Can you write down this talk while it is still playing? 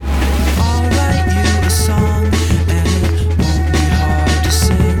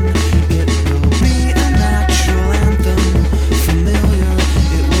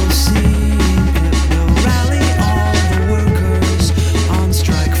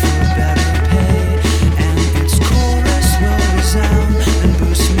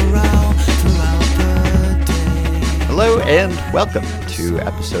and welcome to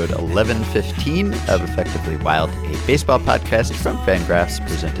episode 1115 of Effectively Wild, a baseball podcast from Fangraphs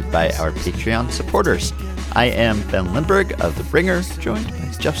presented by our Patreon supporters. I am Ben Lindbergh of The Ringer, joined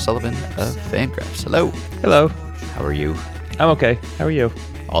by Jeff Sullivan of Fangraphs. Hello. Hello. How are you? I'm okay. How are you?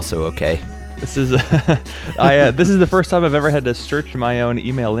 Also okay. This is this is the first time I've ever had to search my own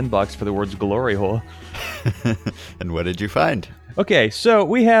email inbox for the words glory hole. And what did you find? Okay, so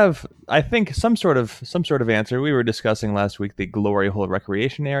we have, I think, some sort of answer. We were discussing last week the Glory Hole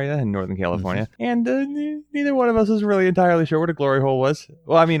Recreation Area in Northern California, and neither one of us is really entirely sure what a glory hole was.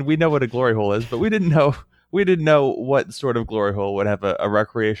 Well, I mean, we know what a glory hole is, but we didn't know what sort of glory hole would have a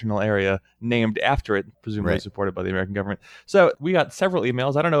recreational area named after it, presumably supported by the American government. So we got several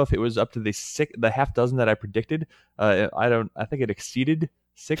emails. I don't know if it was up to the half dozen that I predicted. I think it exceeded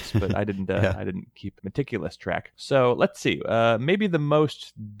 6, but I didn't I didn't keep meticulous track. So let's see. Maybe the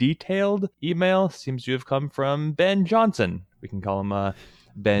most detailed email seems to have come from Ben Johnson. We can call him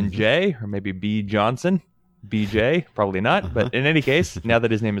Ben J, or maybe B Johnson. BJ, probably not, but in any case, now that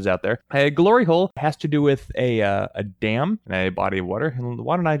his name is out there, a glory hole has to do with a dam and a body of water. And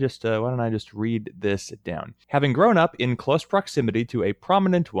why don't I just read this down? Having grown up in close proximity to a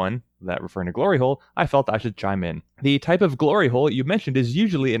prominent one, that referring to glory hole, I felt I should chime in. The type of glory hole you mentioned is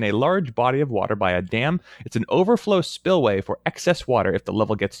usually in a large body of water by a dam. It's an overflow spillway for excess water if the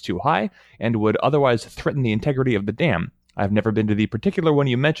level gets too high and would otherwise threaten the integrity of the dam. I've never been to the particular one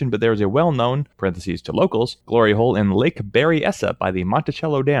you mentioned, but there is a well-known, parentheses to locals, glory hole in Lake Berryessa by the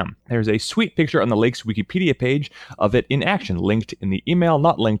Monticello Dam. There's a sweet picture on the lake's Wikipedia page of it in action, linked in the email,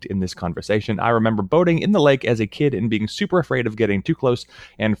 not linked in this conversation. I remember boating in the lake as a kid and being super afraid of getting too close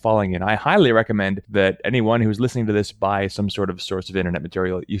and falling in. I highly recommend that anyone who's listening to this buy some sort of source of internet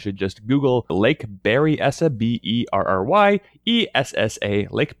material. You should just Google Lake Berryessa, Berryessa,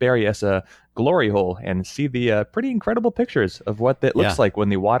 Lake Berryessa, glory hole, and see the pretty incredible pictures of what that looks like when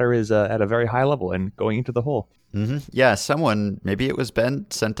the water is at a very high level and going into the hole. Mm-hmm. Yeah, someone, maybe it was Ben,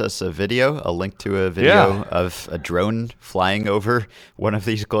 sent us a link to a video of a drone flying over one of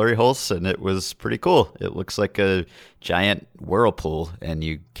these glory holes, and it was pretty cool. It looks like a giant whirlpool, and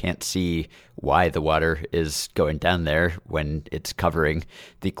you can't see why the water is going down there when it's covering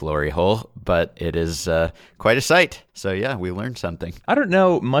the glory hole, but it is quite a sight. So yeah, we learned something. I don't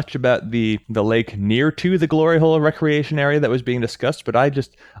know much about the lake near to the glory hole recreation area that was being discussed, but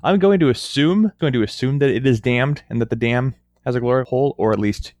I'm going to assume that it is dammed and that the dam has a glory hole, or at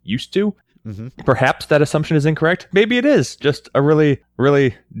least used to. Mm-hmm. Perhaps that assumption is incorrect. Maybe it is just a really,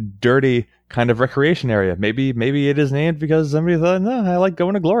 really dirty kind of recreation area. Maybe it is named because somebody thought, no, I like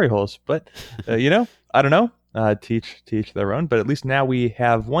going to glory holes. But I don't know. Teach their own. But at least now we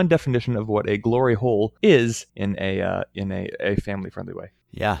have one definition of what a glory hole is in a family friendly way.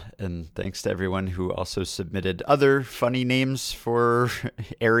 Yeah, and thanks to everyone who also submitted other funny names for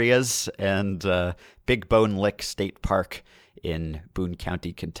areas. And Big Bone Lick State Park in Boone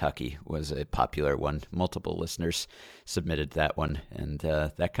County, Kentucky was a popular one. Multiple listeners submitted that one, and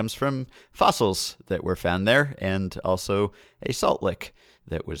that comes from fossils that were found there and also a salt lick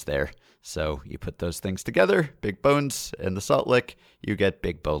that was there. So you put those things together, Big Bones and the salt lick, you get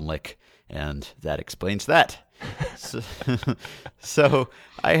Big Bone Lick, and that explains that. So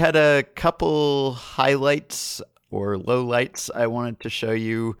I had a couple highlights or lowlights I wanted to show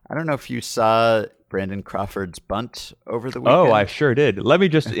you. I don't know if you saw Brandon Crawford's bunt over the weekend. Oh, I sure did. Let me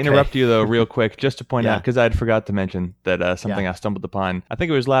just interrupt you, though, real quick, just to point out, because I had forgot to mention that something I stumbled upon. I think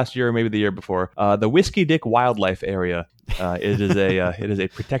it was last year or maybe the year before. The Whiskey Dick Wildlife Area. It is a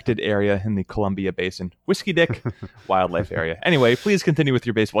protected area in the Columbia Basin. Whiskey Dick Wildlife Area. Anyway, please continue with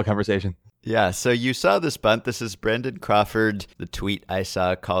your baseball conversation. Yeah, so you saw this bunt. This is Brandon Crawford. The tweet I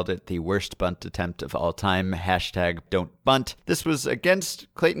saw called it the worst bunt attempt of all time. #Don'tBunt. This was against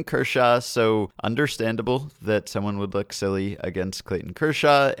Clayton Kershaw, so understandable that someone would look silly against Clayton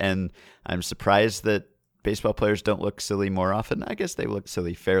Kershaw, and I'm surprised that baseball players don't look silly more often. I guess they look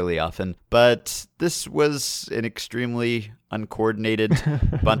silly fairly often, but this was an extremely uncoordinated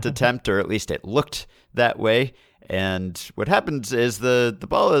bunt attempt, or at least it looked that way. And what happens is the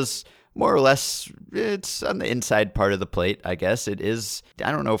ball is more or less, it's on the inside part of the plate, I guess. It is, I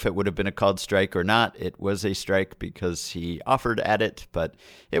don't know if it would have been a called strike or not. It was a strike because he offered at it, but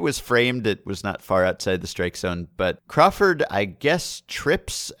it was framed. It was not far outside the strike zone. But Crawford, I guess,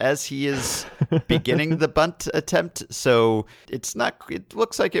 trips as he is beginning the bunt attempt. So it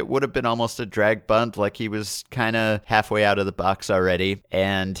looks like it would have been almost a drag bunt, like he was kind of halfway out of the box already.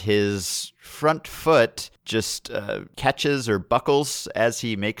 And his front foot just catches or buckles as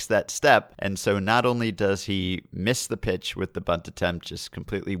he makes that step. And so not only does he miss the pitch with the bunt attempt, just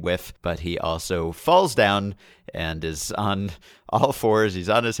completely whiff, but he also falls down and is on all fours. He's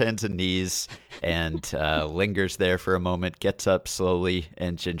on his hands and knees and lingers there for a moment, gets up slowly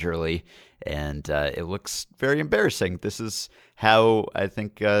and gingerly, and it looks very embarrassing. This is how I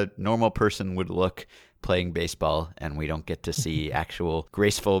think a normal person would look playing baseball, and we don't get to see actual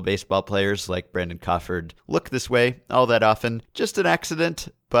graceful baseball players like Brandon Crawford look this way all that often. Just an accident,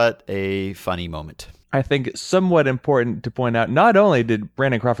 but a funny moment. I think somewhat important to point out, not only did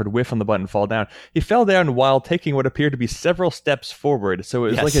Brandon Crawford whiff on the bunt and fall down, he fell down while taking what appeared to be several steps forward. So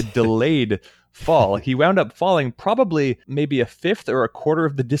it was like a delayed fall. He wound up falling probably maybe a fifth or a quarter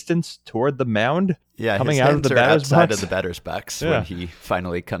of the distance toward the mound. Yeah, coming his out hands of the are batter's outside box. of the batter's box when he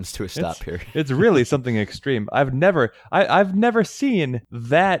finally comes to a stop here. It's really something extreme. I've never seen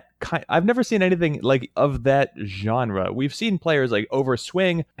that I've never seen anything like of that genre. We've seen players like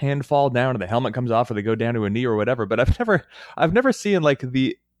overswing and fall down and the helmet comes off or they go down to a knee or whatever, but I've never seen like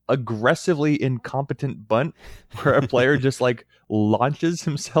the aggressively incompetent bunt where a player just like launches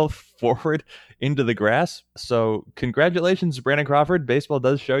himself forward into the grass. So congratulations, Brandon Crawford. Baseball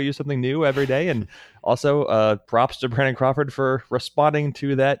does show you something new every day. And also props to Brandon Crawford for responding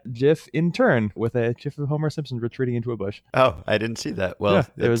to that GIF in turn with a GIF of Homer Simpson retreating into a bush. Oh, I didn't see that. Well,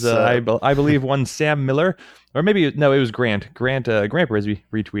 yeah, it was, I believe, one Sam Miller, or maybe, no, it was Grant. Grant Brisbee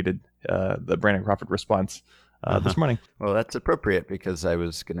retweeted the Brandon Crawford response this morning. Well, that's appropriate because I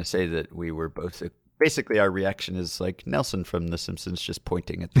was going to say that we were both basically our reaction is like Nelson from The Simpsons just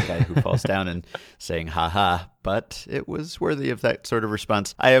pointing at the guy who falls down and saying, ha ha, but it was worthy of that sort of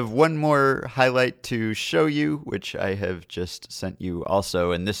response. I have one more highlight to show you, which I have just sent you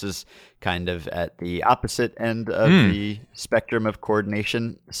also, and this is kind of at the opposite end of the spectrum of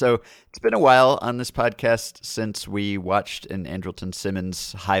coordination. So it's been a while on this podcast since we watched an Andrelton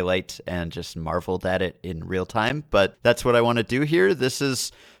Simmons highlight and just marveled at it in real time, but that's what I want to do here. This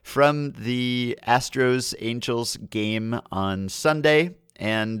is from the Astros-Angels game on Sunday,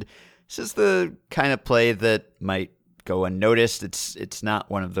 and this is the kind of play that might go unnoticed. It's not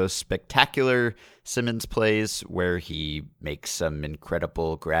one of those spectacular Simmons plays where he makes some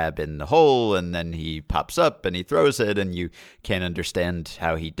incredible grab in the hole and then he pops up and he throws it and you can't understand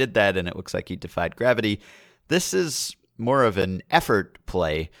how he did that and it looks like he defied gravity. This is more of an effort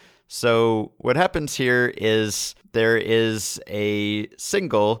play. So what happens here is there is a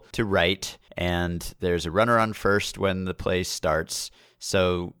single to right and there's a runner on first when the play starts.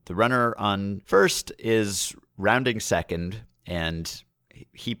 So the runner on first is rounding second, and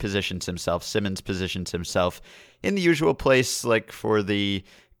he positions himself, Simmons positions himself in the usual place, like for the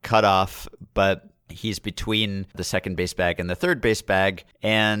cutoff, but he's between the second base bag and the third base bag,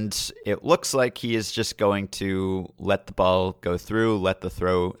 and it looks like he is just going to let the ball go through, let the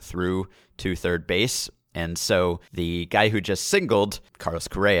throw through to third base. And so the guy who just singled, Carlos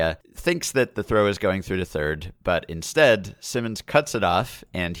Correa, thinks that the throw is going through to third, but instead Simmons cuts it off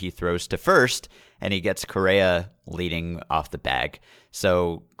and he throws to first and he gets Correa leading off the bag.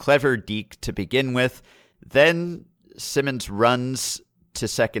 So clever deke to begin with. Then Simmons runs to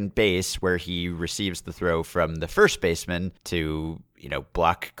second base where he receives the throw from the first baseman to,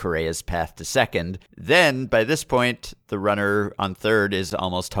 block Correa's path to second. Then by this point, the runner on third is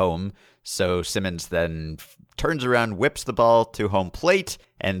almost home. So Simmons then turns around, whips the ball to home plate,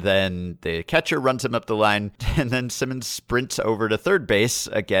 and then the catcher runs him up the line, and then Simmons sprints over to third base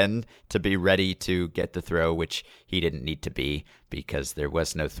again to be ready to get the throw, which he didn't need to be because there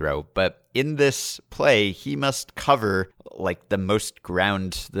was no throw. But in this play, he must cover like the most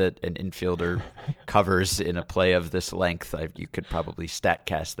ground that an infielder covers in a play of this length. You could probably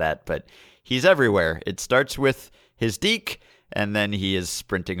StatCast that, but he's everywhere. It starts with his deke, and then he is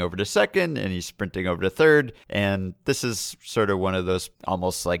sprinting over to second, and he's sprinting over to third. And this is sort of one of those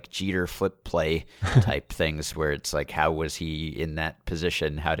almost like Jeter flip play type things where it's like, how was he in that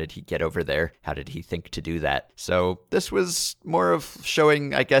position? How did he get over there? How did he think to do that? So this was more of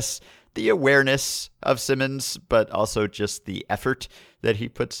showing, I guess, the awareness of Simmons, but also just the effort that he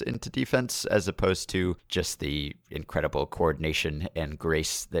puts into defense as opposed to just the incredible coordination and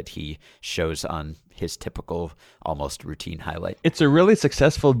grace that he shows on his typical almost routine highlight. It's a really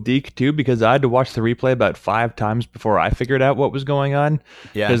successful deke too, because I had to watch the replay about 5 times before I figured out what was going on.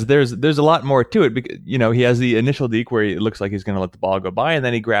 Yeah, because there's a lot more to it. Because, he has the initial deke where it looks like he's going to let the ball go by, and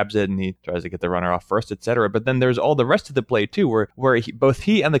then he grabs it and he tries to get the runner off first, etc. But then there's all the rest of the play too, where both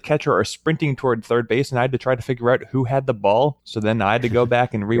he and the catcher are sprinting toward third base, and I had to try to figure out who had the ball. So then I had to go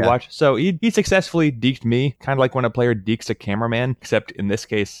back and rewatch. So he successfully deked me, kind of like when a player dekes a cameraman, except in this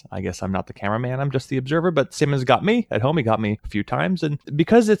case, I guess I'm not the cameraman, I'm just the observer. But Simmons got me at home. He got me a few times. And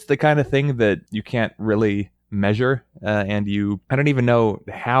because it's the kind of thing that you can't really measure, and I don't even know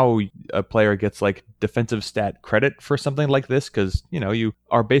how a player gets like defensive stat credit for something like this, because you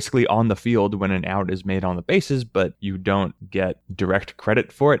are basically on the field when an out is made on the bases, but you don't get direct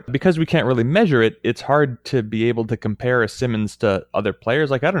credit for it. Because we can't really measure it, it's hard to be able to compare Simmons to other players.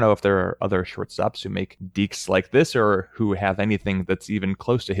 Like, I don't know if there are other shortstops who make dekes like this or who have anything that's even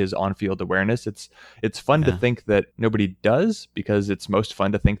close to his on-field awareness. It's fun to think that nobody does, because it's most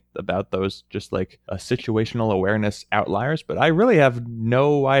fun to think about those just like a situational awareness outliers, but I really have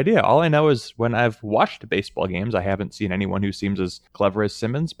no idea. All I know is when I've watched baseball games, I haven't seen anyone who seems as clever as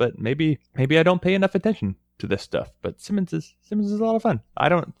Simmons, but maybe I don't pay enough attention to this stuff. But Simmons is a lot of fun. I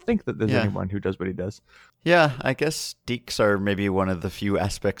don't think that there's anyone who does what he does. Yeah, I guess dekes are maybe one of the few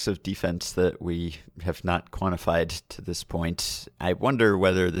aspects of defense that we have not quantified to this point. I wonder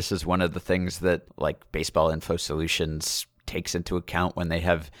whether this is one of the things that like Baseball Info Solutions takes into account when they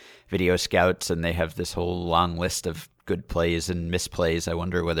have video scouts and they have this whole long list of good plays and misplays. I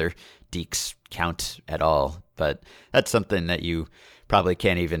wonder whether dekes count at all, but that's something that you probably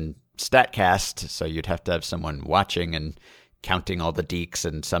can't even statcast, so you'd have to have someone watching and counting all the dekes,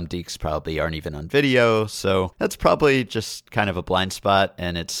 and some dekes probably aren't even on video, so that's probably just kind of a blind spot.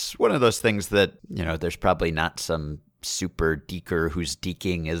 And it's one of those things that, there's probably not some super deker whose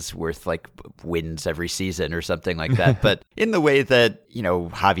deking is worth like wins every season or something like that. But in the way that,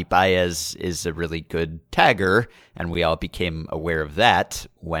 Javi Baez is a really good tagger, and we all became aware of that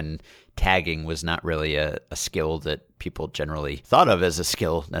when tagging was not really a skill that people generally thought of as a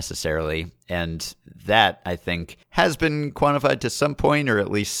skill necessarily. And that, I think, has been quantified to some point, or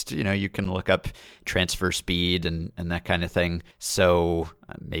at least, you can look up transfer speed and that kind of thing. So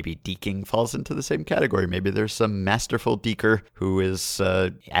maybe deking falls into the same category. Maybe there's some masterful deker who is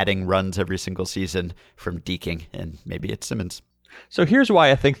adding runs every single season from deking, and maybe it's Simmons. So here's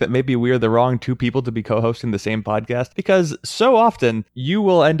why I think that maybe we're the wrong two people to be co-hosting the same podcast, because so often you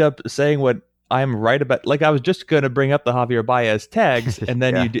will end up saying what I'm right about. Like, I was just going to bring up the Javier Baez tags, and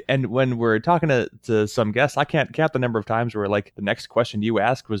then and when we're talking to some guests, I can't count the number of times where like the next question you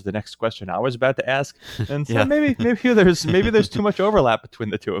asked was the next question I was about to ask. And so maybe there's too much overlap between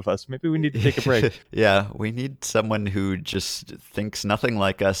the two of us. Maybe we need to take a break. Yeah, we need someone who just thinks nothing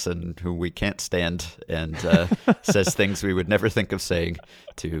like us and who we can't stand, and says things we would never think of saying,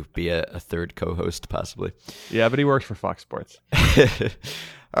 to be a third co-host possibly. Yeah, but he works for Fox Sports.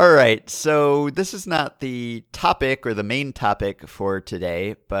 All right, so this is not the topic or the main topic for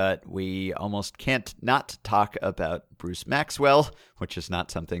today, but we almost can't not talk about Bruce Maxwell, which is not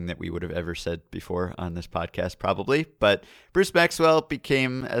something that we would have ever said before on this podcast probably. But Bruce Maxwell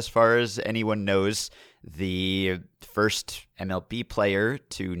became, as far as anyone knows, the first MLB player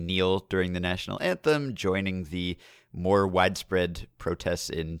to kneel during the national anthem, joining the more widespread protests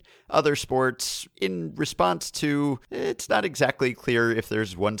in other sports in response to, it's not exactly clear if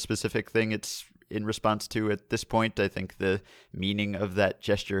there's one specific thing it's in response to at this point. I think the meaning of that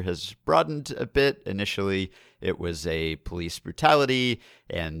gesture has broadened a bit. Initially, it was a police brutality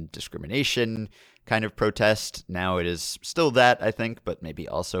and discrimination kind of protest. Now it is still that, I think, but maybe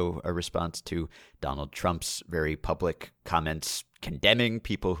also a response to Donald Trump's very public comments condemning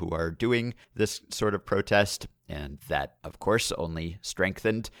people who are doing this sort of protest. And that, of course, only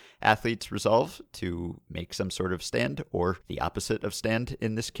strengthened athletes' resolve to make some sort of stand, or the opposite of stand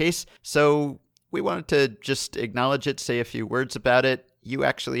in this case. So we wanted to just acknowledge it, say a few words about it. You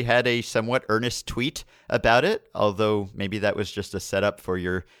actually had a somewhat earnest tweet about it, although maybe that was just a setup for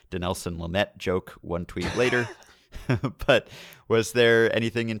your Dinelson Lamet joke one tweet later. But was there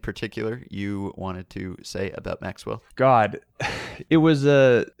anything in particular you wanted to say about Maxwell? God, it was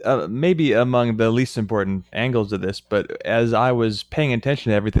maybe among the least important angles of this, but as I was paying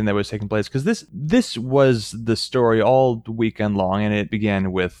attention to everything that was taking place, because this was the story all weekend long, and it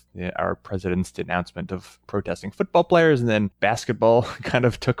began with our president's announcement of protesting football players, and then basketball kind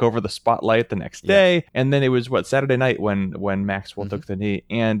of took over the spotlight the next day, and then it was Saturday night when Maxwell took the knee,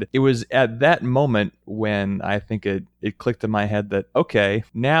 and it was at that moment when I think it clicked in my head that, okay,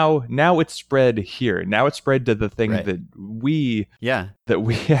 now it's spread here. Now it's spread to the thing that we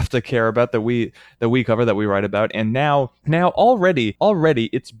have to care about, that we cover, that we write about. And now already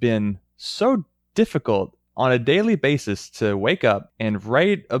it's been so difficult on a daily basis to wake up and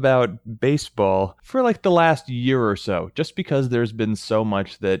write about baseball for like the last year or so, just because there's been so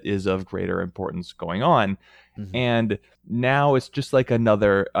much that is of greater importance going on. And now it's just like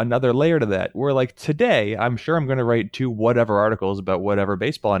another layer to that. Where like today, I'm sure I'm going to write 2 whatever articles about whatever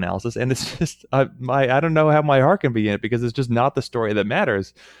baseball analysis, and it's just I don't know how my heart can be in it, because it's just not the story that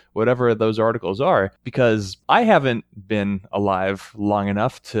matters, whatever those articles are. Because I haven't been alive long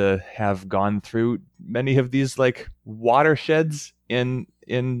enough to have gone through many of these like watersheds in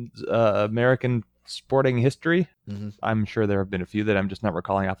American sporting history. I'm sure there have been a few that I'm just not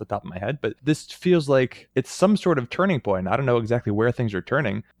recalling off the top of my head, but this feels like it's some sort of turning point. I don't know exactly where things are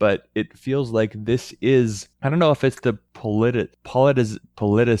turning, but it feels like this is, I don't know if it's the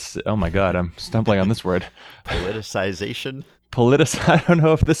oh my God, I'm stumbling on this word. Politicization? I don't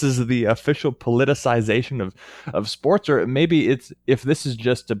know if this is the official politicization of sports, or maybe it's if this is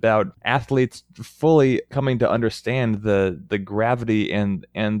just about athletes fully coming to understand the gravity and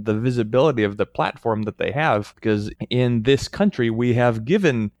the visibility of the platform that they have. Because in this country, we have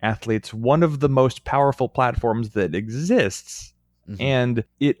given athletes one of the most powerful platforms that exists. And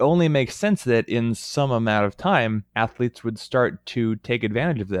it only makes sense that in some amount of time, athletes would start to take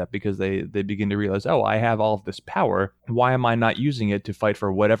advantage of that, because they begin to realize, oh, I have all of this power. Why am I not using it to fight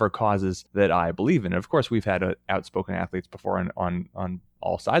for whatever causes that I believe in? Of course, we've had outspoken athletes before on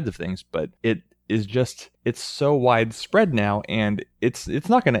all sides of things, but it is just, it's so widespread now, and it's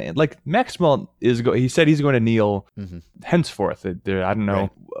not going to, like, Maxwell he said he's going to kneel henceforth. I don't know. Right.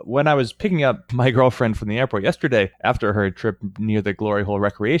 When I was picking up my girlfriend from the airport yesterday after her trip near the Glory Hole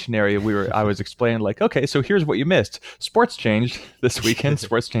recreation area, I was explaining, like, okay, so here's what you missed. Sports changed this weekend.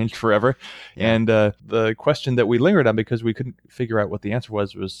 Sports changed forever. Yeah. And the question that we lingered on, because we couldn't figure out what the answer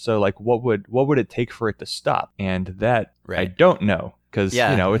was so like, what would it take for it to stop? And that, right. I don't know. Because,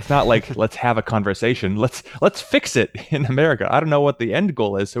 it's not like, let's have a conversation. Let's fix it in America. I don't know what the end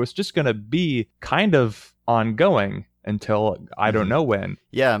goal is. So it's just going to be kind of ongoing until I don't know when.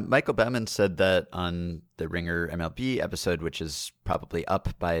 Yeah, Michael Bauman said that on the Ringer MLB episode, which is probably up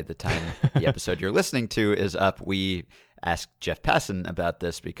by the time the episode you're listening to is up. We asked Jeff Passan about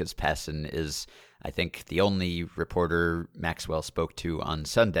this, because Passan is, I think, the only reporter Maxwell spoke to on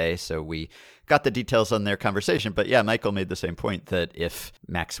Sunday. So we got the details on their conversation. But yeah, Michael made the same point, that if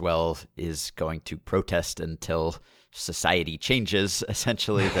Maxwell is going to protest until society changes,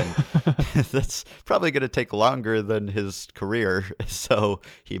 essentially, then that's probably going to take longer than his career. So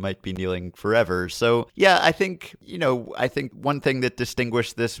he might be kneeling forever. So yeah, I think one thing that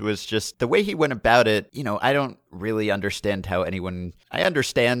distinguished this was just the way he went about it. I don't really understand how I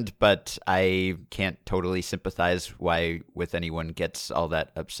understand, but I can't totally sympathize with anyone gets all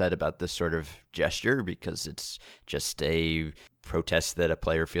that upset about this sort of gesture, because it's just a protest that a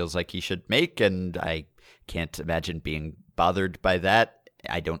player feels like he should make, and I can't imagine being bothered by that.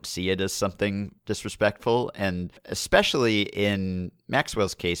 I don't see it as something disrespectful, and especially in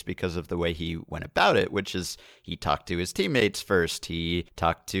Maxwell's case, because of the way he went about it, which is he talked to his teammates first. He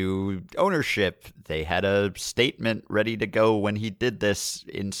talked to ownership. They had a statement ready to go when he did this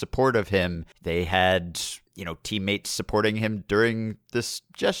in support of him. They had, teammates supporting him during this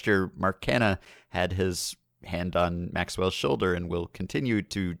gesture. Mark Canha had his hand on Maxwell's shoulder and will continue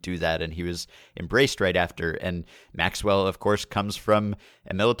to do that, and he was embraced right after. And Maxwell, of course, comes from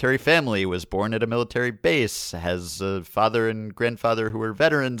a military family, was born at a military base, has a father and grandfather who are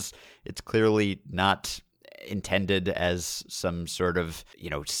veterans. It's clearly not intended as some sort of,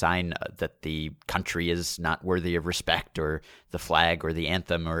 sign that the country is not worthy of respect, or the flag or the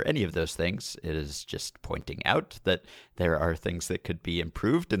anthem or any of those things. It is just pointing out that there are things that could be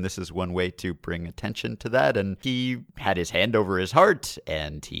improved, and this is one way to bring attention to that. And he had his hand over his heart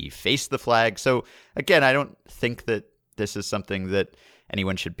and he faced the flag. So again, I don't think that this is something that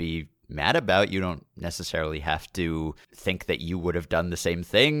anyone should be mad about. You don't necessarily have to think that you would have done the same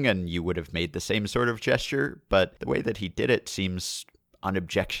thing and you would have made the same sort of gesture, but the way that he did it seems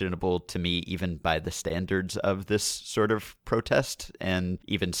unobjectionable to me, even by the standards of this sort of protest. And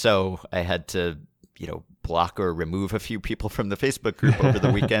even so, I had to, block or remove a few people from the Facebook group over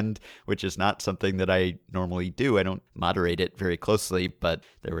the weekend, which is not something that I normally do. I don't moderate it very closely, but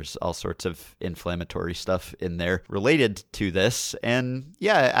there was all sorts of inflammatory stuff in there related to this. And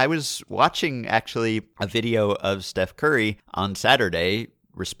yeah, I was watching actually a video of Steph Curry on Saturday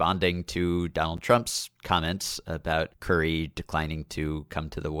responding to Donald Trump's comments about Curry declining to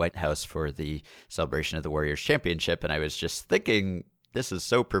come to the White House for the celebration of the Warriors championship. And I was just thinking, this is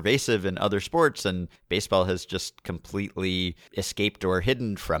so pervasive in other sports, and baseball has just completely escaped or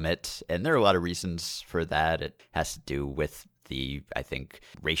hidden from it. And there are a lot of reasons for that. It has to do with the, I think,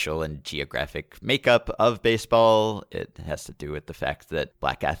 racial and geographic makeup of baseball. It has to do with the fact that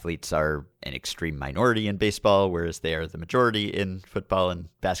black athletes are an extreme minority in baseball, whereas they are the majority in football and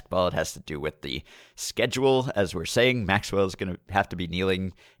basketball. It has to do with the schedule. As we're saying, Maxwell is going to have to be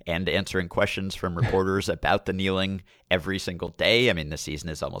kneeling and answering questions from reporters about the kneeling every single day. I mean, the season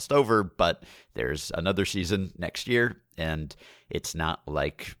is almost over, but there's another season next year, and it's not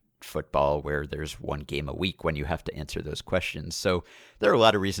like football where there's one game a week when you have to answer those questions. So there are a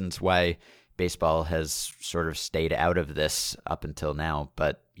lot of reasons why baseball has sort of stayed out of this up until now.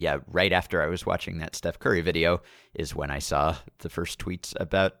 But yeah, right after I was watching that Steph Curry video is when I saw the first tweets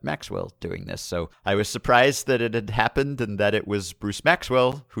about Maxwell doing this. So I was surprised that it had happened and that it was Bruce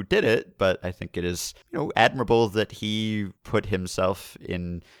Maxwell who did it. But I think it is, admirable that he put himself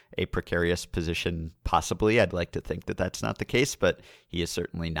in a precarious position, possibly. I'd like to think that that's not the case, but he is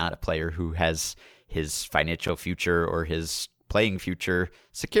certainly not a player who has his financial future or his playing future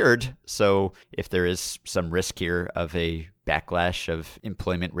secured. So if there is some risk here of a backlash of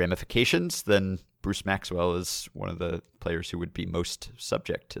employment ramifications, then Bruce Maxwell is one of the players who would be most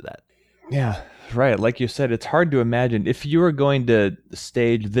subject to that. Yeah, right. Like you said, it's hard to imagine if you were going to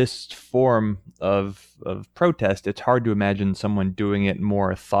stage this form of protest. It's hard to imagine someone doing it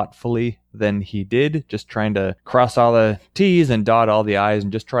more thoughtfully than he did, just trying to cross all the T's and dot all the I's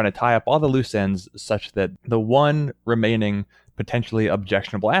and just trying to tie up all the loose ends such that the one remaining potentially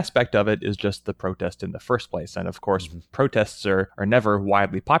objectionable aspect of it is just the protest in the first place. And of course, protests are never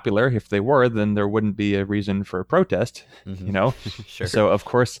widely popular. If they were, then there wouldn't be a reason for a protest, Sure. So of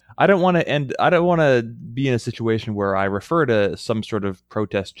course, I don't want to be in a situation where I refer to some sort of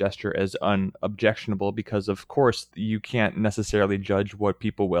protest gesture as unobjectionable, because of course you can't necessarily judge what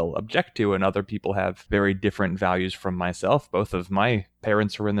people will object to, and other people have very different values from myself. Both of my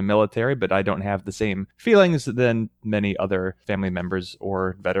parents were in the military, but I don't have the same feelings than many other family members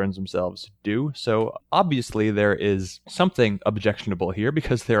or veterans themselves do. So obviously there is something objectionable here,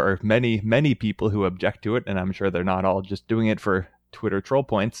 because there are many, many people who object to it, and I'm sure they're not all just doing it for Twitter troll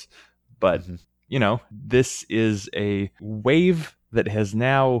points. But, this is a wave that has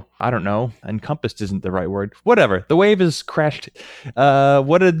now, I don't know, encompassed isn't the right word. Whatever. The wave has crashed.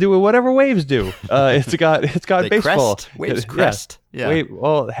 Whatever waves do. It's got They baseball. Crest. Waves crest. Yeah. Wait,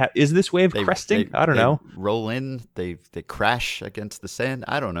 well, is this wave cresting? I don't know. Roll in, they crash against the sand.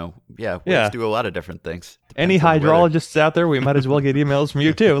 I don't know. Yeah, waves Yeah. do a lot of different things. Any Depends on the weather. hydrologists out there, we might as well get emails from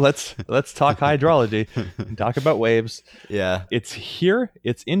you too. Let's talk hydrology and talk about waves. Yeah. It's here.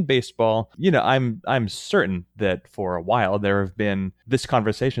 It's in baseball. I'm certain that for a while this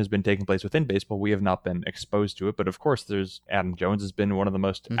conversation has been taking place within baseball. We have not been exposed to it, but of course, there's Adam Jones has been one of the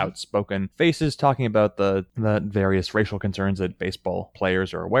most outspoken faces talking about the various racial concerns that baseball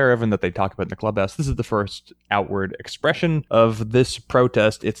players are aware of and that they talk about in the clubhouse. This is the first outward expression of this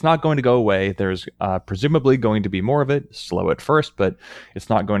protest. It's not going to go away. There's presumably going to be more of it, slow at first, but it's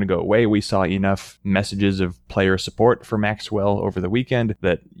not going to go away. We saw enough messages of player support for Maxwell over the weekend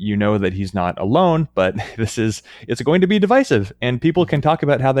that that he's not alone, but it's going to be divisive, and people can talk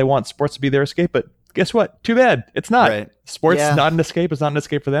about how they want sports to be their escape, but guess what? Too bad. It's not. Right. Sports is not an escape. It's not an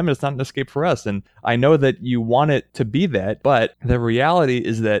escape for them. And it's not an escape for us. And I know that you want it to be that, but the reality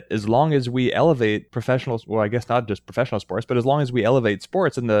is that as long as we elevate I guess not just professional sports, but as long as we elevate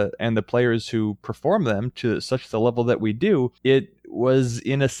sports and the players who perform them to such the level that we do, it was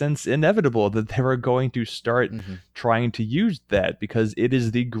in a sense inevitable that they were going to start trying to use that, because it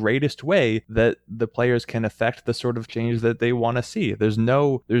is the greatest way that the players can affect the sort of change that they want to see. There's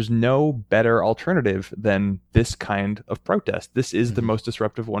no better alternative than this kind of protest. This is the most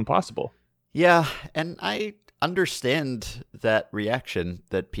disruptive one possible. Yeah, and I understand that reaction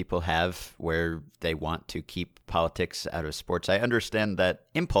that people have where they want to keep politics out of sports. I understand that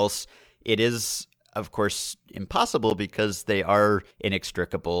impulse. It is, of course, impossible because they are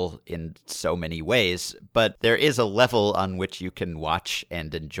inextricable in so many ways, but there is a level on which you can watch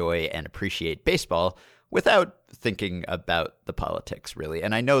and enjoy and appreciate baseball without thinking about the politics, really.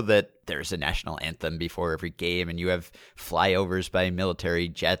 And I know that there's a national anthem before every game, and you have flyovers by military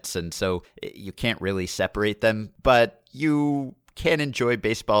jets, and so you can't really separate them, but you can enjoy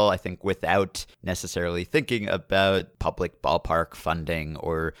baseball, I think, without necessarily thinking about public ballpark funding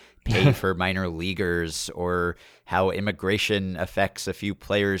or pay for minor leaguers or how immigration affects a few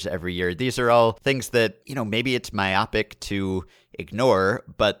players every year. These are all things that, maybe it's myopic to ignore,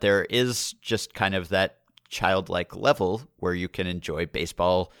 but there is just kind of that childlike level where you can enjoy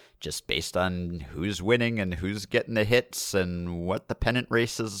baseball just based on who's winning and who's getting the hits and what the pennant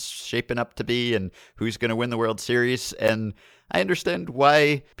race is shaping up to be and who's going to win the World Series. And I understand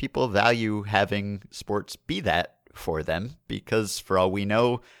why people value having sports be that for them because, for all we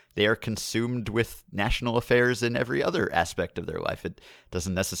know, they are consumed with national affairs in every other aspect of their life. It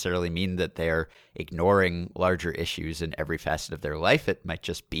doesn't necessarily mean that they're ignoring larger issues in every facet of their life. It might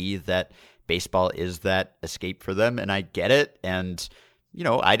just be that baseball is that escape for them, and I get it. And,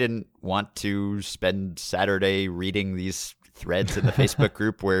 I didn't want to spend Saturday reading these threads in the Facebook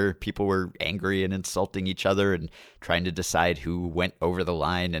group where people were angry and insulting each other and trying to decide who went over the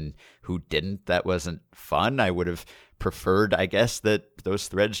line and who didn't. That wasn't fun. I would have preferred, I guess, that those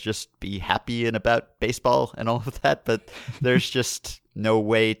threads just be happy and about baseball and all of that, but there's just no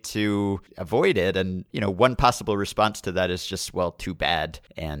way to avoid it. And, one possible response to that is just, well, too bad.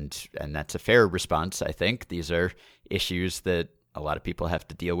 And that's a fair response, I think. These are issues that a lot of people have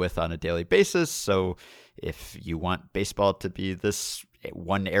to deal with on a daily basis. So if you want baseball to be this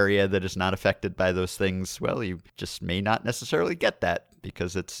one area that is not affected by those things, well, you just may not necessarily get that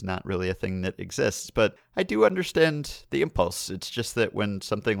because it's not really a thing that exists. But I do understand the impulse. It's just that when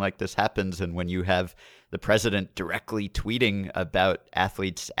something like this happens and when you have the president directly tweeting about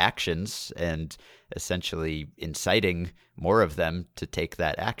athletes' actions and essentially inciting more of them to take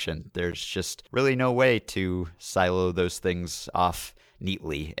that action, there's just really no way to silo those things off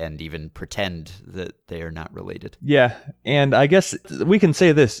neatly and even pretend that they are not related. Yeah, and I guess we can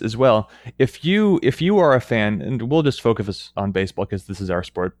say this as well. If you are a fan, and we'll just focus on baseball because this is our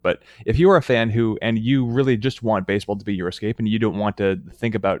sport, but if you are a fan and you really just want baseball to be your escape and you don't want to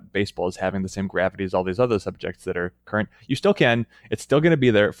think about baseball as having the same gravity as all these other subjects that are current, you still can. It's still going to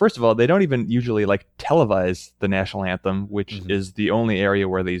be there. First of all, they don't even usually televise the national anthem, which is the only area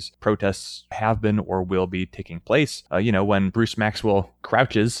where these protests have been or will be taking place. When Bruce Maxwell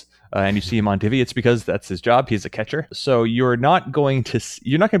crouches and you see him on TV, it's because that's his job. He's a catcher. So you're not going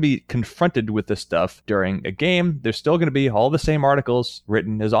to be confronted with this stuff during a game. There's still going to be all the same articles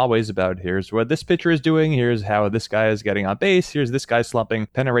written as always about here's what this pitcher is doing, here's how this guy is getting on base, here's this guy slumping.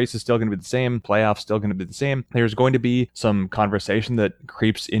 Pennant race is still going to be the same. Playoffs still going to be the same. There's going to be some conversation that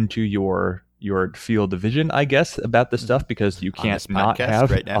creeps into your field of vision, I guess, about this stuff because you can't not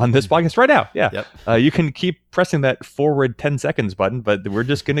have right now. On this podcast right now. Yeah. Yep. You can keep pressing that forward 10 seconds button, but we're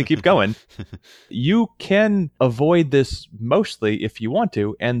just going to keep going. You can avoid this mostly if you want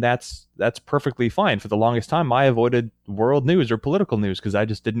to, and that's perfectly fine. For the longest time, I avoided world news or political news because I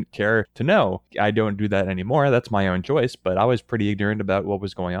just didn't care to know. I don't do that anymore. That's my own choice, but I was pretty ignorant about what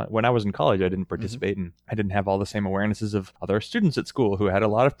was going on. When I was in college, I didn't participate and I didn't have all the same awarenesses of other students at school who had a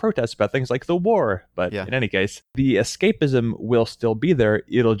lot of protests about things like the war. But in any case, the escapism will still be there.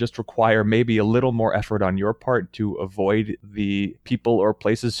 It'll just require maybe a little more effort on your part to avoid the people or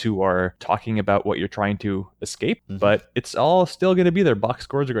places who are talking about what you're trying to escape. But it's all still going to be there. Box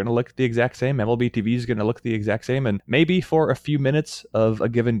scores are going to look the exact same. MLB TV is going to look the exact same. And maybe for a few minutes of a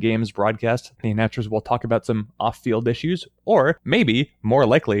given game's broadcast, the announcers will talk about some off-field issues, or maybe, more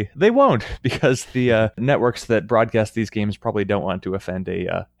likely, they won't, because the networks that broadcast these games probably don't want to offend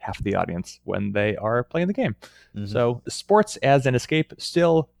half the audience when they are playing the game. So sports as an escape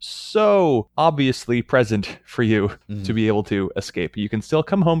still so obviously present for you to be able to escape. You can still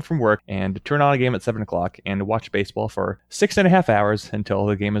come home from work and turn on a game at 7 o'clock and watch baseball for 6.5 hours until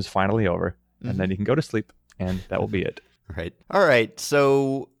the game is finally over. And then you can go to sleep, and that will be it. Right. All right.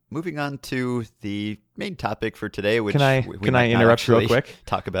 So moving on to the main topic for today, which can I interrupt real quick?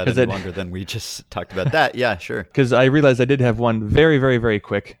 Talk about it longer than we just talked about that. Yeah, sure. Because I realized I did have one very, very, very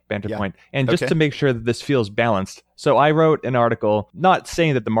quick banter point. And just to make sure that this feels balanced. So I wrote an article, not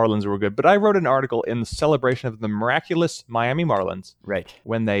saying that the Marlins were good, but I wrote an article in celebration of the miraculous Miami Marlins. Right.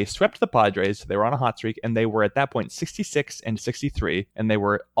 When they swept the Padres, they were on a hot streak, and they were at that point 66 and 63, and they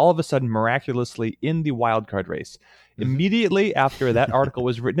were all of a sudden miraculously in the wild card race. Immediately after that article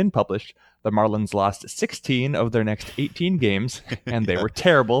was written and published, the Marlins lost 16 of their next 18 games, and they were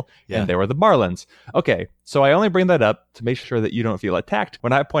terrible, and they were the Marlins. Okay, so I only bring that up to make sure that you don't feel attacked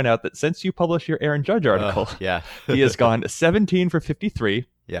when I point out that since you published your Aaron Judge article, he has gone 17 for 53.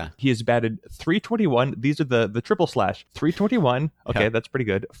 Yeah. He has batted .321. These are the triple slash. .321. Okay, that's pretty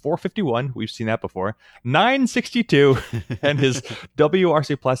good. .451. We've seen that before. .962. And his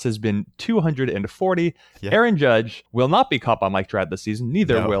WRC plus has been 240. Yeah. Aaron Judge will not be caught by Mike Trout this season.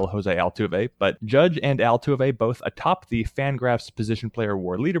 Neither will Jose Altuve. But Judge and Altuve both atop the Fangraphs Position Player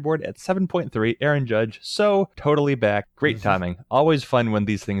Award leaderboard at 7.3. Aaron Judge so totally back. Great timing. Always fun when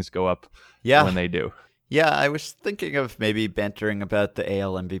these things go up. Yeah. When they do. Yeah, I was thinking of maybe bantering about the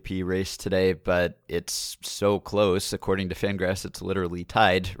AL MVP race today, but it's so close. According to Fangraphs, it's literally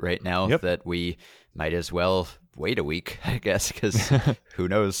tied right now that we might as well wait a week, I guess, because who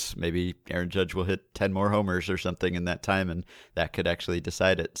knows? Maybe Aaron Judge will hit 10 more homers or something in that time, and that could actually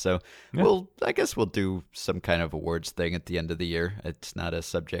decide it. So I guess we'll do some kind of awards thing at the end of the year. It's not a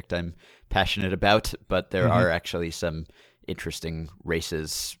subject I'm passionate about, but there are actually some interesting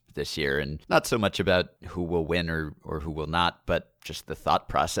races this year, and not so much about who will win or who will not, but just the thought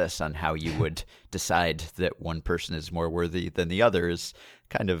process on how you would decide that one person is more worthy than the other is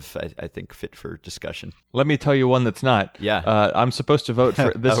kind of, I think, fit for discussion. Let me tell you one that's not. Yeah. I'm supposed to vote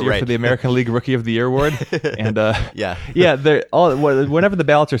for this year for the American League Rookie of the Year award. And whenever the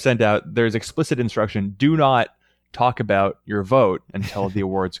ballots are sent out, there's explicit instruction, do not talk about your vote until the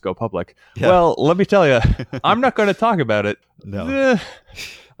awards go public. Yeah. Well, let me tell you, I'm not going to talk about it. No.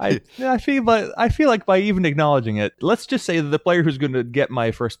 I feel like by even acknowledging it, let's just say that the player who's going to get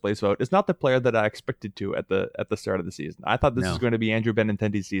my first place vote is not the player that I expected to at the start of the season. I thought this was going to be Andrew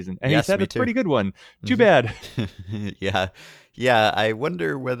Benintendi's season, and he said it's a pretty good one. Too bad. Yeah. I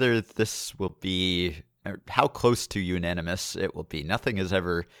wonder whether this will be, or how close to unanimous it will be. Nothing is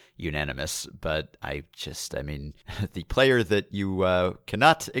ever unanimous, but the player that you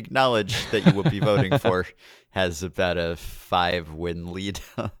cannot acknowledge that you will be voting for has about a 5-win lead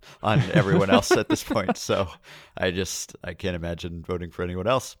on everyone else at this point. So I can't imagine voting for anyone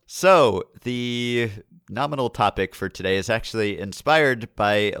else. So the nominal topic for today is actually inspired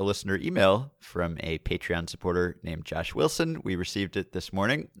by a listener email from a Patreon supporter named Josh Wilson. We received it this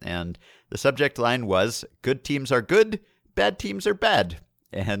morning, and the subject line was, "Good teams are good, bad teams are bad."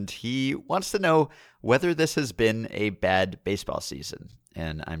 And he wants to know whether this has been a bad baseball season.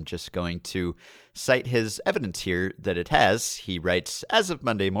 And I'm just going to cite his evidence here that it has. He writes, as of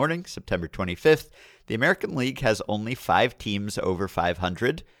Monday morning, September 25th, the American League has only 5 teams over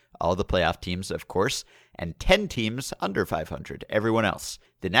 500, all the playoff teams, of course, and 10 teams under 500, everyone else.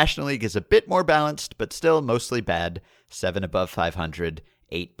 The National League is a bit more balanced, but still mostly bad, 7 above 500,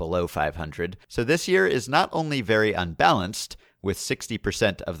 8 below 500. So this year is not only very unbalanced, with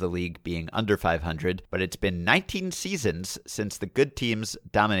 60% of the league being under 500, but it's been 19 seasons since the good teams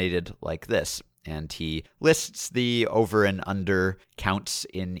dominated like this. And he lists the over and under counts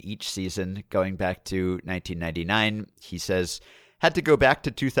in each season going back to 1999. He says, had to go back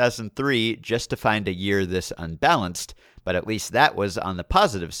to 2003 just to find a year this unbalanced, but at least that was on the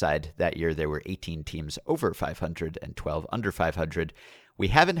positive side. That year there were 18 teams over 500 and 12 under 500. We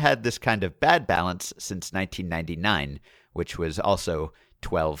haven't had this kind of bad balance since 1999, which was also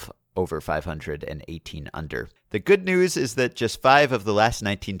 12 over 500 and 18 under. The good news is that just 5 of the last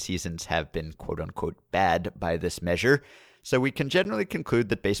 19 seasons have been quote-unquote bad by this measure, so we can generally conclude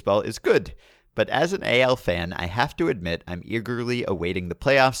that baseball is good. But as an AL fan, I have to admit I'm eagerly awaiting the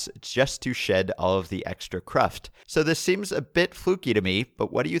playoffs just to shed all of the extra cruft. So this seems a bit fluky to me,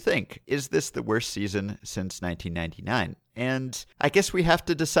 but what do you think? Is this the worst season since 1999? And I guess we have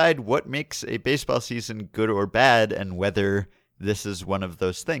to decide what makes a baseball season good or bad and whether this is one of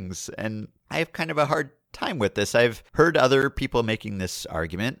those things. And I have kind of a hard time with this. I've heard other people making this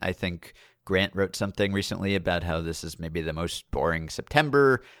argument. I think Grant wrote something recently about how this is maybe the most boring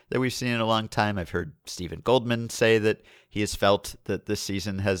September that we've seen in a long time. I've heard Stephen Goldman say that he has felt that this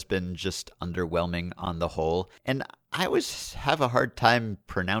season has been just underwhelming on the whole. And I always have a hard time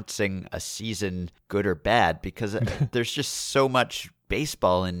pronouncing a season good or bad because there's just so much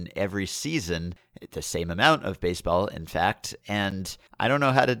baseball in every season, the same amount of baseball, in fact, and I don't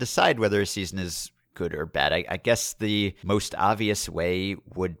know how to decide whether a season is good or bad. I guess the most obvious way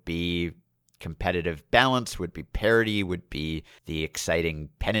would be competitive balance, would be parity, would be the exciting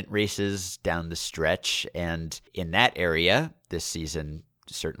pennant races down the stretch, and in that area, this season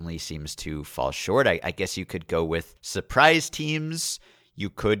certainly seems to fall short. I guess you could go with surprise teams. You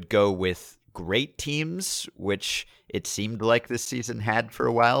could go with great teams, which it seemed like this season had for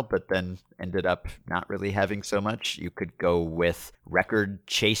a while, but then ended up not really having so much. You could go with record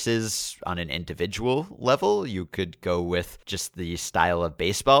chases on an individual level. You could go with just the style of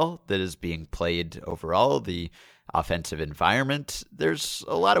baseball that is being played overall, the offensive environment. There's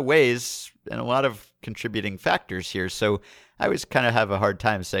a lot of ways and a lot of contributing factors here. So I always kind of have a hard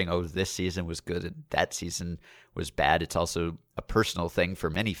time saying, oh, this season was good and that season was bad. It's also a personal thing for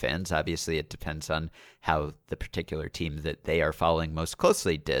many fans. Obviously, it depends on how the particular team that they are following most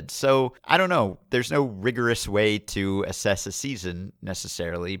closely did. So I don't know. There's no rigorous way to assess a season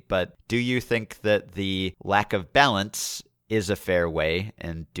necessarily, but do you think that the lack of balance is a fair way?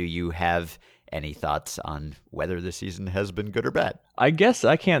 And do you have any thoughts on whether the season has been good or bad. I guess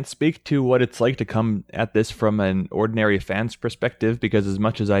I can't speak to what it's like to come at this from an ordinary fan's perspective, because as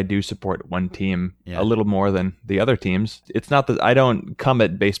much as I do support one team a little more than the other teams, it's not that I don't come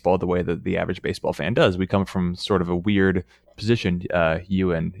at baseball the way that the average baseball fan does. We come from sort of a weird position,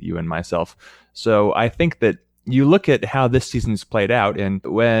 you and myself. So I think that you look at how this season's played out, and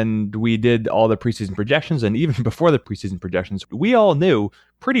when we did all the preseason projections, and even before the preseason projections, we all knew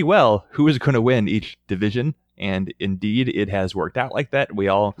pretty well who was going to win each division. And indeed, it has worked out like that. We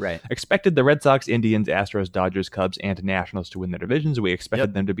all expected the Red Sox, Indians, Astros, Dodgers, Cubs, and Nationals to win their divisions. We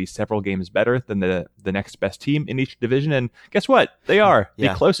expected them to be several games better than the next best team in each division. And guess what? They are. The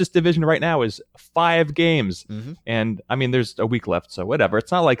closest division right now is 5 games. And I mean, there's a week left, so whatever.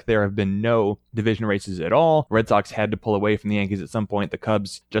 It's not like there have been no division races at all. Red Sox had to pull away from the Yankees at some point. The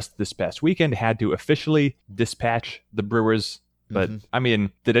Cubs, just this past weekend, had to officially dispatch the Brewers. But I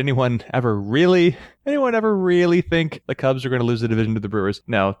mean, did anyone ever really think the Cubs are going to lose the division to the Brewers?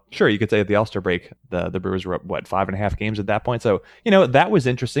 No. Sure, you could say at the All-Star break, the Brewers were up, 5.5 games at that point. So, that was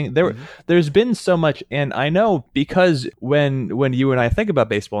interesting. There's been so much, and I know because when you and I think about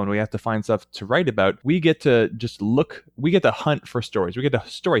baseball and we have to find stuff to write about, we get to hunt for stories. We get to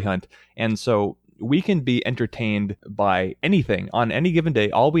story hunt. And so we can be entertained by anything on any given day.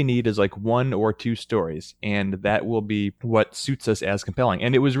 All we need is like 1 or 2 stories, and that will be what suits us as compelling.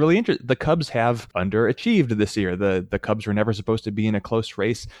 And it was really interesting. The Cubs have underachieved this year. The Cubs were never supposed to be in a close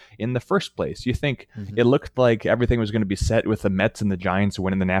race in the first place. You think it looked like everything was going to be set with the Mets and the Giants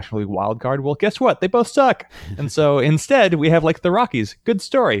winning the National League wild card. Well, guess what? They both suck. And so instead, we have like the Rockies. Good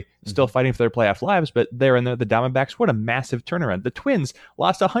story. Still fighting for their playoff lives, but they're in the Diamondbacks. What a massive turnaround. The Twins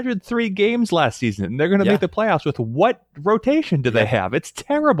lost 103 games last season, and they're going to make the playoffs with what rotation do they have? It's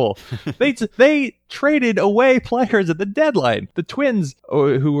terrible. They traded away players at the deadline. The Twins,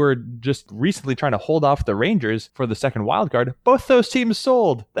 who were just recently trying to hold off the Rangers for the second wild card, both those teams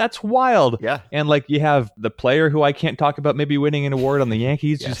sold. That's wild. Yeah. And like you have the player who I can't talk about maybe winning an award on the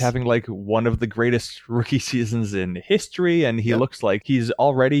Yankees, just having like one of the greatest rookie seasons in history, and he looks like he's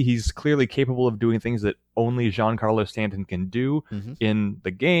clearly capable of doing things that only Giancarlo Stanton can do in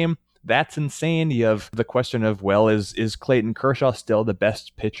the game. That's insane. You have the question of, well, is Clayton Kershaw still the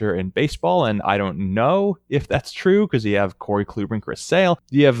best pitcher in baseball? And I don't know if that's true, because you have Corey Kluber and Chris Sale.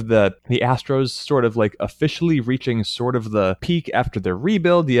 You have the Astros sort of like officially reaching sort of the peak after their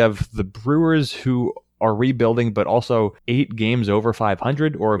rebuild. You have the Brewers, who are rebuilding, but also 8 games over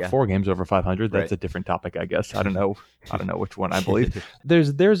 500 or 4 games over 500. That's a different topic, I guess. I don't know which one I believe.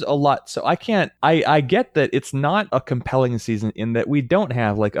 There's a lot. So I get that it's not a compelling season in that we don't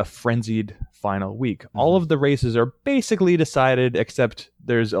have like a frenzied final week. All of the races are basically decided, except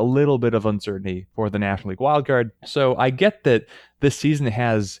there's a little bit of uncertainty for the National League wildcard. So I get that this season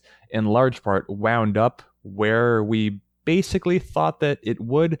has, in large part, wound up where we basically thought that it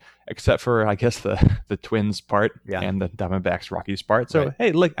would, except for, I guess, the Twins part and the Diamondbacks Rockies part. So,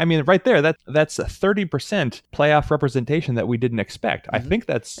 hey, look, I mean, right there, that's a 30% playoff representation that we didn't expect. I think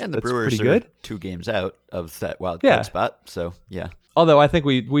that's Brewers pretty good. Are 2 games out of that wild card spot. So, yeah. Although I think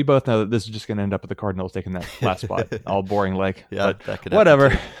we both know that this is just going to end up with the Cardinals taking that last spot. All boring like. Yeah, that could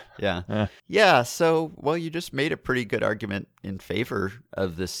whatever. Yeah. Yeah, so, well, you just made a pretty good argument in favor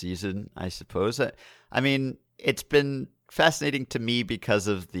of this season, I suppose. I mean, it's been fascinating to me because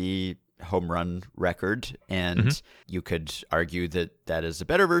of the home run record, and you could argue that is a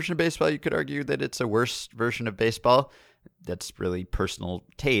better version of baseball. You could argue that it's a worse version of baseball. That's really personal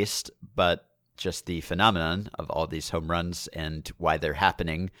taste, but just the phenomenon of all these home runs and why they're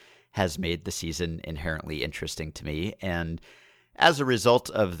happening has made the season inherently interesting to me. And as a result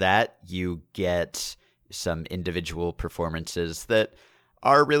of that, you get some individual performances that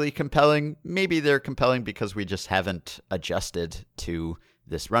are really compelling. Maybe they're compelling because we just haven't adjusted to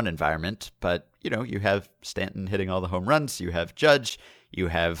this run environment. But, you have Stanton hitting all the home runs. You have Judge. You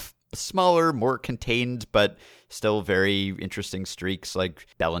have smaller, more contained, but still very interesting streaks like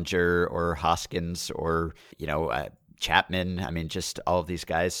Bellinger or Hoskins or, Chapman. I mean, just all of these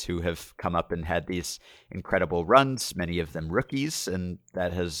guys who have come up and had these incredible runs, many of them rookies, and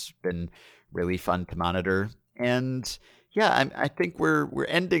that has been really fun to monitor. And yeah, I think we're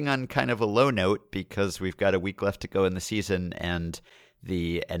ending on kind of a low note because we've got a week left to go in the season, and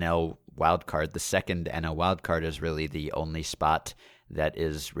the NL wildcard, the second NL wildcard, is really the only spot that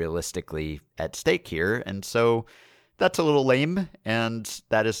is realistically at stake here. And so that's a little lame, and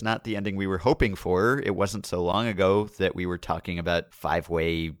that is not the ending we were hoping for. It wasn't so long ago that we were talking about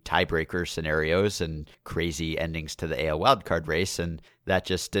 5-way tiebreaker scenarios and crazy endings to the AL wildcard race, and that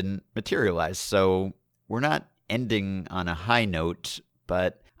just didn't materialize. So we're not ending on a high note,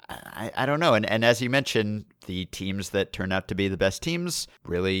 but I don't know. And as you mentioned, the teams that turn out to be the best teams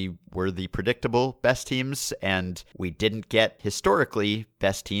really were the predictable best teams. And we didn't get historically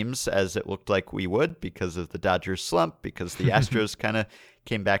best teams as it looked like we would because of the Dodgers slump, because the Astros kind of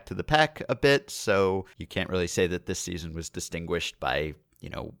came back to the pack a bit. So you can't really say that this season was distinguished by,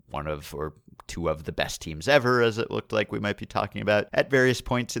 one of or two of the best teams ever, as it looked like we might be talking about at various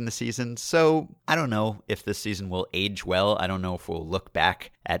points in the season. So I don't know if this season will age well. I don't know if we'll look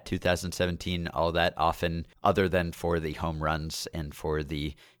back at 2017 all that often, other than for the home runs and for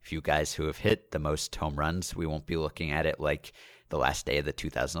the few guys who have hit the most home runs. We won't be looking at it like the last day of the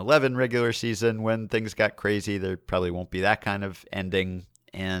 2011 regular season when things got crazy. There probably won't be that kind of ending.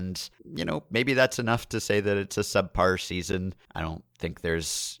 And, maybe that's enough to say that it's a subpar season. I don't think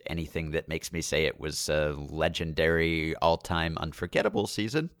there's anything that makes me say it was a legendary, all-time, unforgettable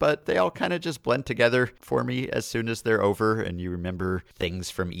season, but they all kind of just blend together for me as soon as they're over and you remember things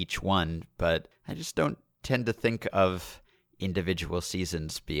from each one. But I just don't tend to think of individual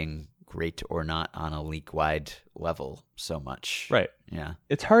seasons being great or not on a league-wide level so much. Right. Yeah.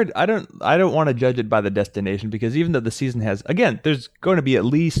 It's hard. I don't want to judge it by the destination because even though the season has, again, there's going to be at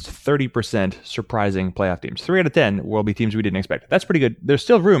least 30% surprising playoff teams. 3 out of 10 will be teams we didn't expect. That's pretty good. There's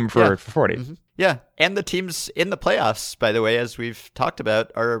still room for 40. Mm-hmm. Yeah. And the teams in the playoffs, by the way, as we've talked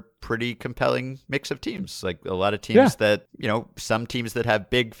about, are a pretty compelling mix of teams. Like a lot of teams that, some teams that have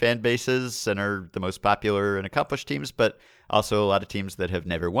big fan bases and are the most popular and accomplished teams, but also a lot of teams that have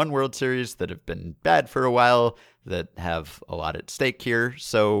never won World Series, that have been bad for a while, that have a lot at stake here.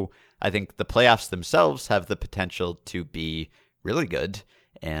 So I think the playoffs themselves have the potential to be really good.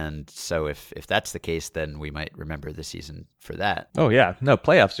 And so if that's the case, then we might remember the season for that. Oh, yeah. No,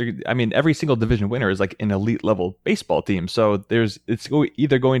 playoffs. Every single division winner is like an elite level baseball team. So it's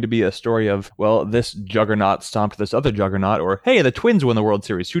either going to be a story of, well, this juggernaut stomped this other juggernaut, or, hey, the Twins won the World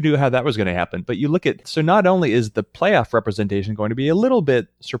Series. Who knew how that was going to happen? But you look at, so not only is the playoff representation going to be a little bit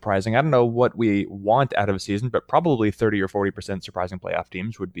surprising, I don't know what we want out of a season, but probably 30 or 40% surprising playoff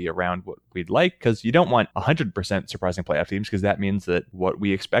teams would be around what we'd like, because you don't want 100% surprising playoff teams, because that means that what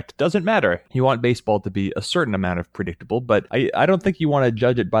we expect doesn't matter. You want baseball to be a certain amount of predictable, but I don't think you want to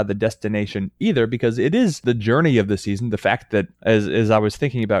judge it by the destination either, because it is the journey of the season. The fact that, as I was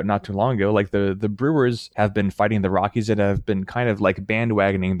thinking about not too long ago, like the Brewers have been fighting the Rockies and have been kind of like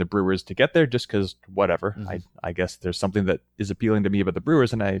bandwagoning the Brewers to get there just because whatever. Mm-hmm. I guess there's something that is appealing to me about the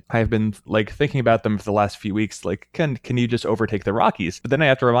Brewers, and I have been like thinking about them for the last few weeks, like can you just overtake the Rockies? But then I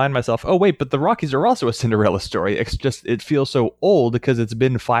have to remind myself, oh wait, but the Rockies are also a Cinderella story. It's just, it feels so old because it's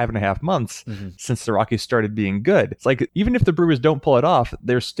been 5.5 months since the Rockies started being good. It's like, even if the Brewers don't pull it off,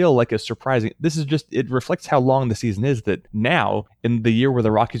 there's still like a surprising, this is just, it reflects how long the season is, that now in the year where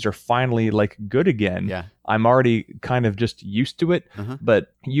the Rockies are finally like good again, I'm already kind of just used to it.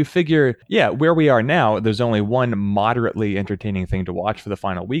 But you figure, where we are now, there's only one moderately entertaining thing to watch for the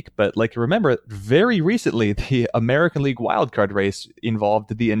final week. But like, remember, very recently, the American League wildcard race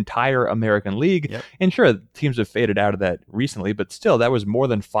involved the entire American League. And sure, teams have faded out of that recently, but still, that was more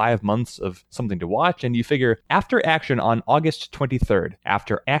than 5 months of something to watch. And you figure, after action on August 23rd,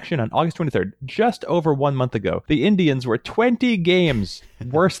 just over 1 month ago, the Indians were 20 games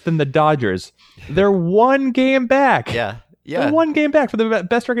worse than the Dodgers. They're one game back. They're one game back for the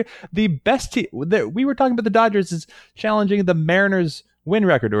best record. The best team that we were talking about, the Dodgers, is challenging the Mariners win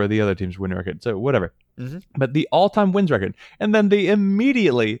record, or the other team's win record. So whatever. But the all-time wins record. And then they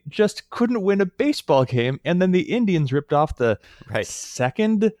immediately just couldn't win a baseball game. And then the Indians ripped off the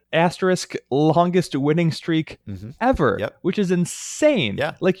second asterisk longest winning streak ever, which is insane.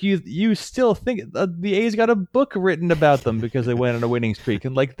 Like you still think the A's got a book written about them because they went on a winning streak.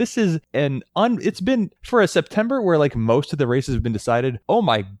 And like, this is it's been, for a September where like most of the races have been decided, oh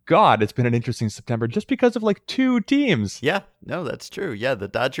my God, it's been an interesting September just because of like 2 teams. No, that's true. The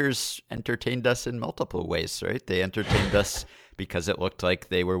Dodgers entertained us in multiple ways, right? They entertained us because it looked like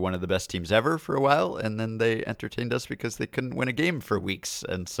they were one of the best teams ever for a while, and then they entertained us because they couldn't win a game for weeks.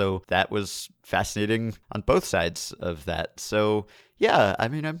 And so that was fascinating on both sides of that. So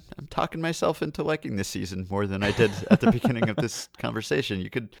I'm talking myself into liking this season more than I did at the beginning of this conversation. You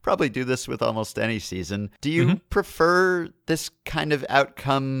could probably do this with almost any season. Do you prefer this kind of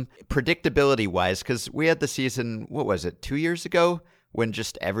outcome predictability-wise? Because we had the season, 2 years ago, when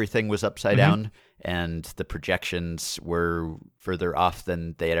just everything was upside down and the projections were further off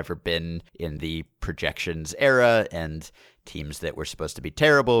than they had ever been in the projections era, and teams that were supposed to be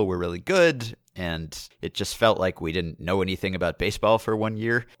terrible were really good, and it just felt like we didn't know anything about baseball for 1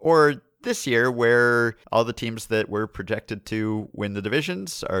 year? Or this year, where all the teams that were projected to win the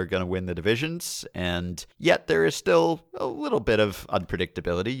divisions are going to win the divisions, and yet there is still a little bit of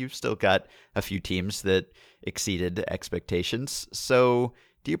unpredictability. You've still got a few teams that exceeded expectations. So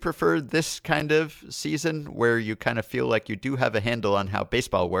do you prefer this kind of season where you kind of feel like you do have a handle on how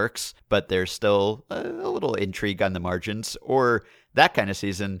baseball works, but there's still a little intrigue on the margins, or that kind of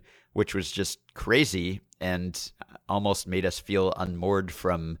season which was just crazy and almost made us feel unmoored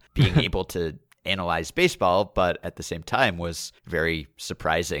from being able to analyze baseball, but at the same time was very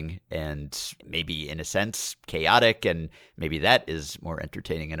surprising and maybe in a sense chaotic, and maybe that is more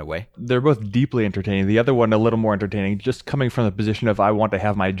entertaining in a way? They're both deeply entertaining. The other one a little more entertaining, just coming from the position of I want to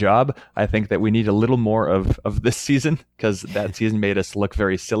have my job. I think that we need a little more of this season, because that season made us look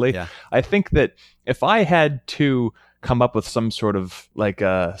very silly. Yeah. I think that if I had to come up with some sort of I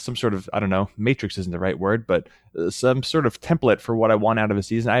don't know, matrix isn't the right word, but some sort of template for what I want out of a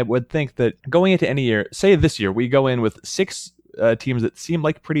season, I would think that going into any year, say this year, we go in with 6 teams that seem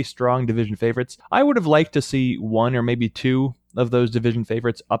like pretty strong division favorites. I would have liked to see 1 or maybe 2 of those division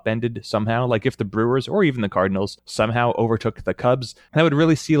favorites upended somehow. Like if the Brewers or even the Cardinals somehow overtook the Cubs, that would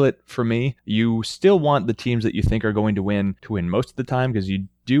really seal it for me. You still want the teams that you think are going to win most of the time, because you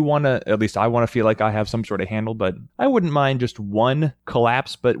do want to, at least I want to feel like I have some sort of handle, but I wouldn't mind just one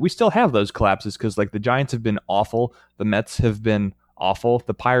collapse. But we still have those collapses, because like the Giants have been awful, the Mets have been awful,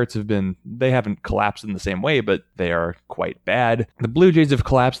 the Pirates they haven't collapsed in the same way, but they are quite bad. The Blue Jays have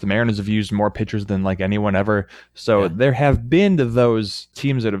collapsed, the Mariners have used more pitchers than like anyone ever. So There have been those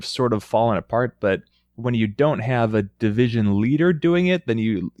teams that have sort of fallen apart, but when you don't have a division leader doing it, then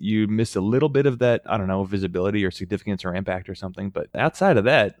you miss a little bit of that, I don't know, visibility or significance or impact or something. But outside of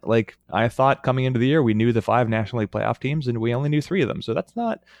that, like I thought coming into the year, we knew the 5 National League playoff teams and we only knew 3 of them. So that's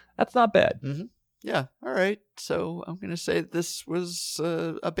not bad. Mm-hmm. Yeah. All right. So I'm going to say this was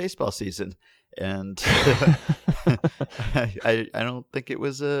a baseball season, and I don't think it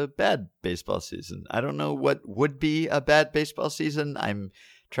was a bad baseball season. I don't know what would be a bad baseball season. I'm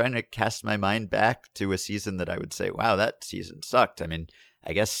trying to cast my mind back to a season that I would say, wow, that season sucked. I mean,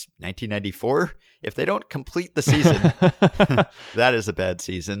 I guess 1994, if they don't complete the season, that is a bad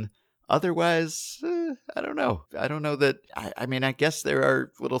season. Otherwise, I don't know. I don't know that. I mean, I guess there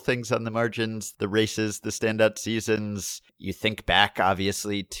are little things on the margins, the races, the standout seasons. You think back,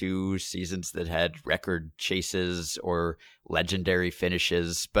 obviously, to seasons that had record chases or legendary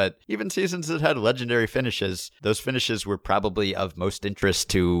finishes. But even seasons that had legendary finishes, those finishes were probably of most interest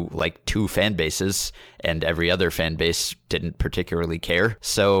to like 2 fan bases, and every other fan base didn't particularly care.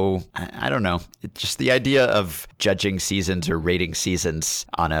 So I don't know. It's just the idea of judging seasons or rating seasons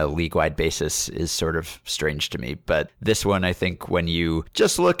on a league-wide basis is sort of strange to me. But this one, I think when you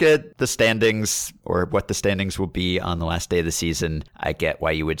just look at the standings or what the standings will be on the last day of the season, I get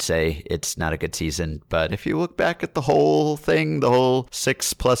why you would say it's not a good season. But if you look back at the whole thing, the whole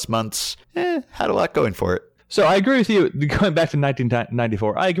 6+ months, had a lot going for it. So I agree with you. Going back to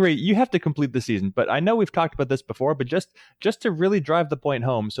 1994, I agree. You have to complete the season. But I know we've talked about this before, but just to really drive the point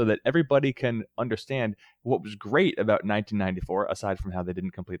home so that everybody can understand what was great about 1994, aside from how they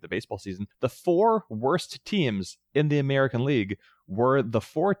didn't complete the baseball season, the 4 worst teams in the American League were the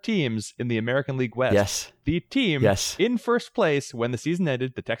 4 teams in the American League West. Yes. The team in first place when the season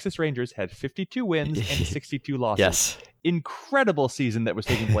ended, the Texas Rangers, had 52 wins and 62 losses. Yes. Incredible season that was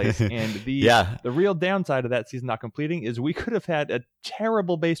taking place. And the real downside of that season not completing is we could have had a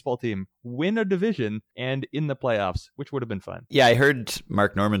terrible baseball team win a division and in the playoffs, which would have been fun. Yeah, I heard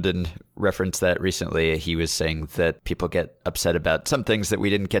Mark Normandin reference that recently. He was saying that people get upset about some things that we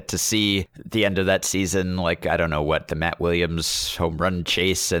didn't get to see at the end of that season, like, I don't know what, the Matt Williams home run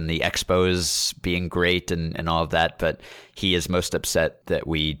chase and the Expos being great and all of that, but he is most upset that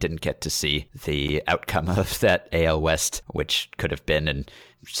we didn't get to see the outcome of that AL West, which could have been, and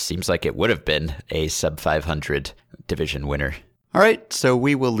seems like it would have been, a sub-500 division winner. All right, so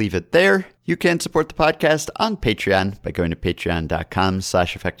we will leave it there. You can support the podcast on Patreon by going to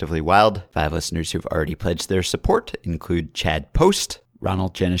patreon.com/effectivelywild. 5 listeners who've already pledged their support include Chad Post,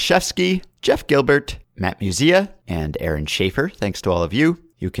 Ronald Januszewski, Jeff Gilbert, Matt Musia, and Aaron Schaefer. Thanks to all of you.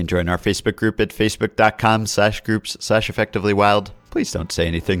 You can join our Facebook group at facebook.com/groups/effectivelywild. Please don't say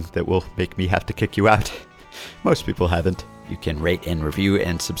anything that will make me have to kick you out. Most people haven't. You can rate and review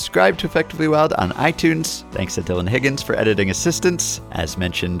and subscribe to Effectively Wild on iTunes. Thanks to Dylan Higgins for editing assistance. As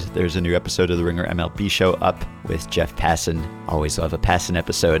mentioned, there's a new episode of the Ringer MLB Show up with Jeff Passan. Always love a Passan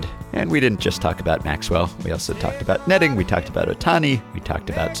episode. And we didn't just talk about Maxwell. We also talked about netting. We talked about Ohtani. We talked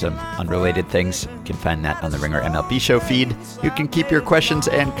about some unrelated things. You can find that on the Ringer MLB Show feed. You can keep your questions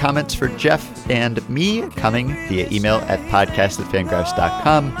and comments for Jeff and me coming via email at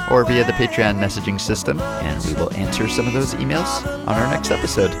podcast@fangraphs.com or via the Patreon messaging system, and we will answer some of those emails on our next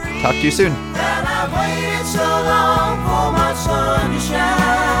episode. Talk to you soon. And I've waited so long for my sun to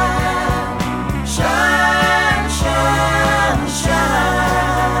shine. Shine, shine,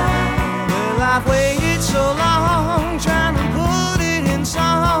 shine. Well, I've waited so long trying to put it in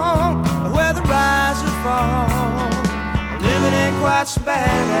song, whether rise or fall. Living ain't quite so bad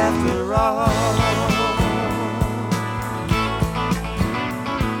after all.